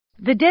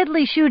The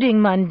deadly shooting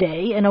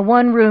Monday in a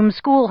one-room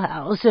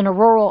schoolhouse in a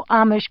rural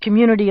Amish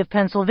community of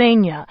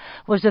Pennsylvania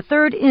was the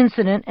third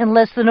incident in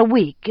less than a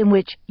week in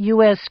which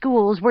U.S.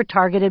 schools were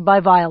targeted by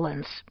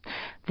violence.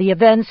 The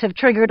events have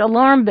triggered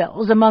alarm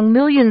bells among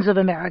millions of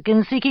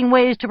Americans seeking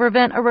ways to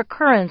prevent a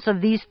recurrence of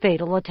these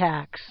fatal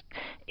attacks.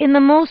 In the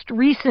most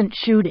recent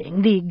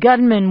shooting, the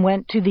gunman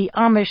went to the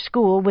Amish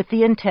school with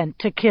the intent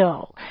to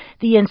kill.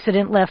 The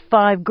incident left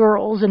 5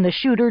 girls and the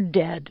shooter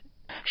dead.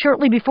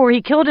 Shortly before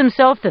he killed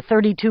himself, the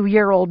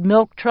 32-year-old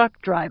milk truck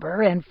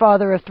driver and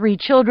father of 3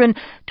 children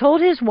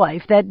told his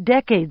wife that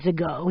decades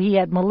ago he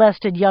had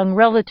molested young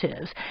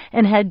relatives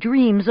and had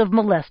dreams of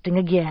molesting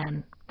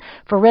again.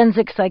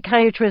 Forensic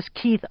psychiatrist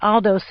Keith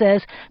Aldo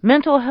says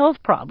mental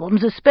health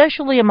problems,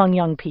 especially among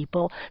young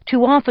people,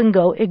 too often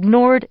go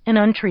ignored and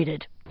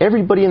untreated.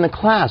 Everybody in the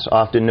class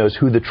often knows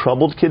who the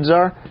troubled kids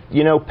are.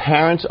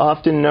 Parents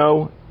often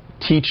know.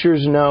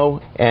 Teachers know,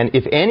 and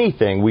if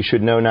anything, we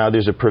should know now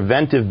there's a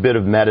preventive bit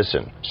of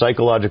medicine,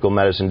 psychological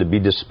medicine, to be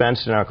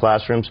dispensed in our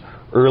classrooms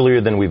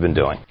earlier than we've been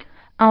doing.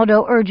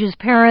 Aldo urges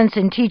parents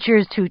and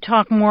teachers to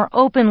talk more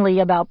openly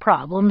about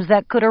problems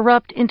that could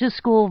erupt into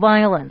school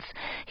violence.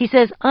 He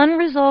says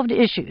unresolved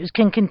issues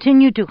can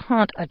continue to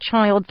haunt a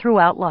child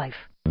throughout life.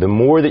 The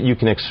more that you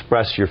can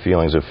express your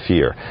feelings of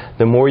fear,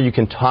 the more you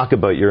can talk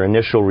about your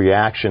initial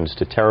reactions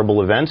to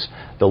terrible events,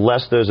 the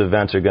less those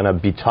events are going to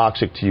be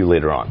toxic to you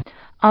later on.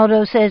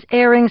 Aldo says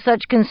airing such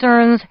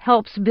concerns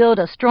helps build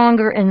a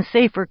stronger and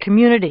safer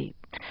community.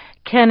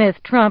 Kenneth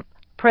Trump,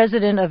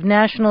 president of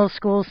National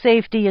School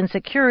Safety and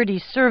Security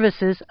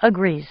Services,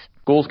 agrees.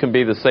 Schools can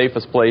be the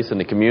safest place in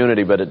the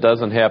community, but it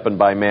doesn't happen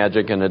by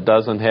magic, and it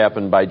doesn't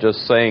happen by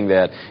just saying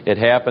that. It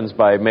happens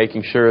by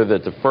making sure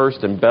that the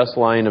first and best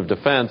line of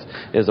defense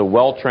is a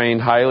well-trained,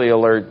 highly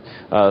alert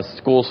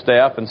school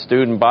staff and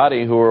student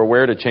body who are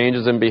aware to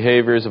changes in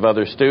behaviors of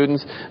other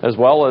students, as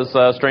well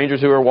as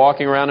strangers who are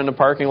walking around in the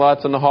parking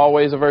lots and the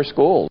hallways of our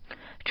schools.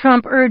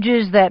 Trump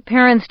urges that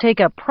parents take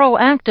a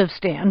proactive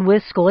stand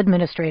with school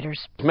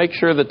administrators. Make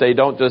sure that they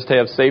don't just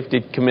have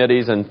safety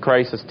committees and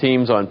crisis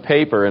teams on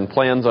paper and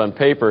plans on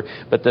paper,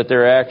 but that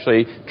they're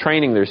actually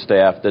training their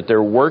staff, that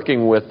they're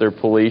working with their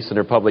police and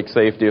their public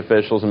safety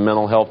officials and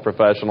mental health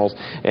professionals,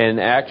 and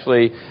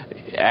actually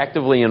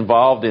actively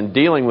involved in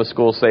dealing with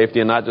school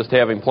safety and not just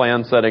having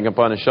plans sitting up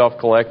on a shelf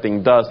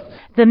collecting dust.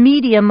 The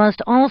media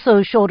must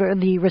also shoulder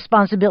the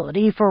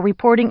responsibility for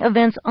reporting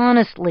events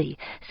honestly,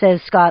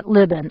 says Scott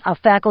Libben, a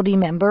faculty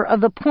member of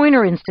the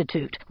Poynter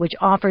Institute, which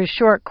offers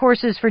short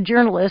courses for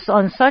journalists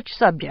on such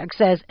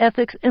subjects as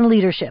ethics and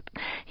leadership.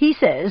 He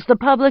says the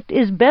public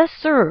is best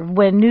served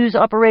when news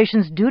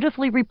operations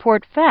dutifully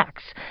report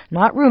facts,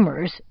 not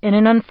rumors, in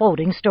an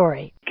unfolding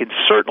story. We can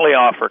certainly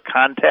offer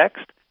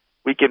context.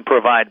 We can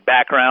provide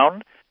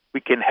background.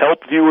 We can help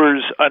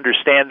viewers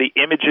understand the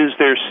images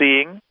they're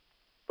seeing.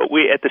 But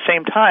at the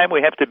same time,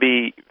 we have to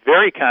be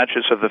very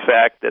conscious of the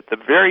fact that the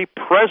very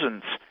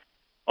presence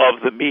of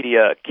the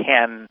media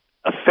can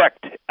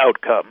affect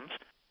outcomes.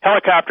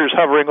 Helicopters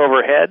hovering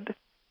overhead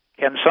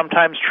can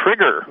sometimes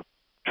trigger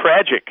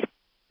tragic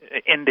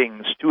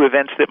endings to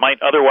events that might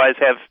otherwise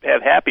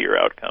have happier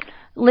outcomes.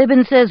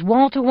 Libben says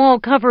wall-to-wall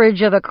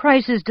coverage of a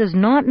crisis does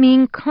not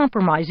mean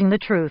compromising the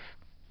truth.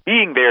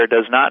 Being there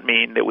does not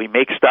mean that we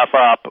make stuff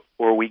up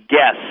or we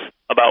guess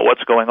about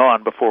what's going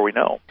on before we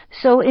know.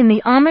 So in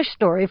the Amish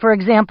story, for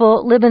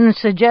example, Libben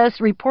suggests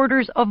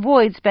reporters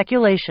avoid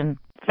speculation.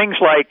 Things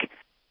like,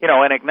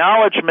 an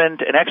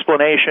acknowledgement, an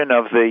explanation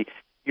of the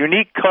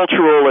unique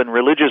cultural and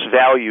religious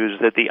values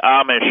that the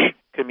Amish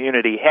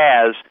community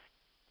has,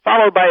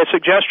 followed by a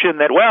suggestion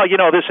that,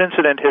 this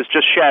incident has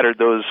just shattered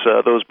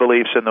those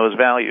beliefs and those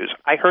values.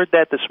 I heard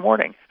that this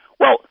morning.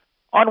 Well,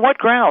 on what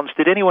grounds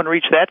did anyone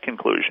reach that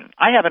conclusion?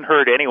 I haven't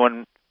heard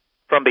anyone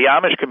from the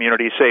Amish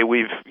community say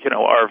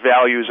our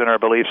values and our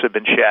beliefs have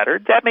been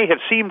shattered. That may have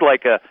seemed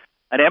like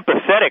an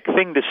empathetic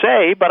thing to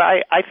say, but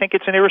I think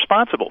it's an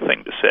irresponsible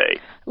thing to say.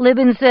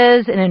 Libben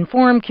says an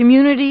informed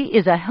community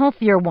is a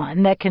healthier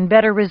one that can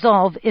better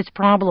resolve its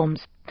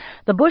problems.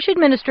 The Bush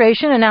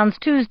administration announced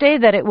Tuesday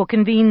that it will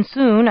convene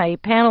soon a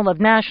panel of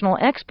national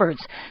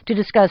experts to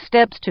discuss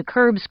steps to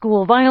curb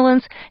school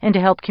violence and to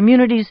help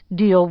communities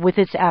deal with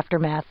its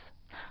aftermath.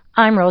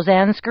 I'm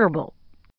Roseanne Skirbel.